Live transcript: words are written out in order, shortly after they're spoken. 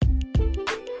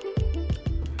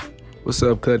What's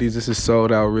up, Cuddies? This is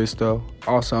Sold Out Risto,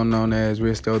 also known as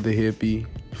Risto the Hippie,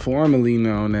 formerly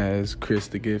known as Chris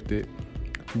the Gifted.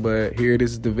 But here,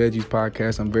 this is the Veggies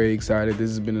podcast. I'm very excited.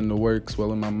 This has been in the works,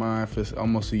 well in my mind for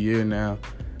almost a year now.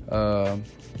 I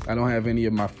don't have any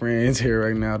of my friends here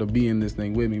right now to be in this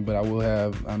thing with me, but I will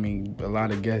have, a lot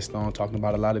of guests on talking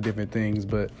about a lot of different things.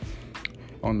 But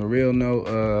on the real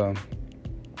note,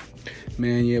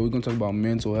 we're gonna talk about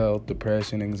mental health,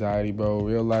 depression, anxiety, bro.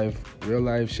 Real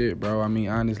life shit, bro.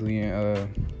 Honestly, and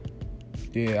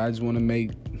I just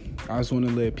wanna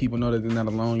let people know that they're not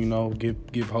alone,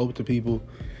 give hope to people,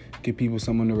 give people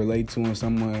someone to relate to, and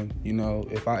someone,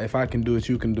 if I can do it,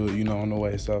 you can do it, on the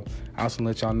way. So I also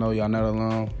let y'all know y'all not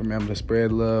alone. Remember to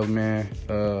spread love, man.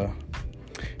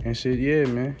 And shit, yeah,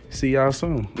 man. See y'all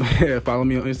soon. Follow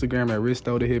me on Instagram at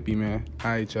Risto the Hippie, man.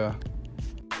 All right, y'all.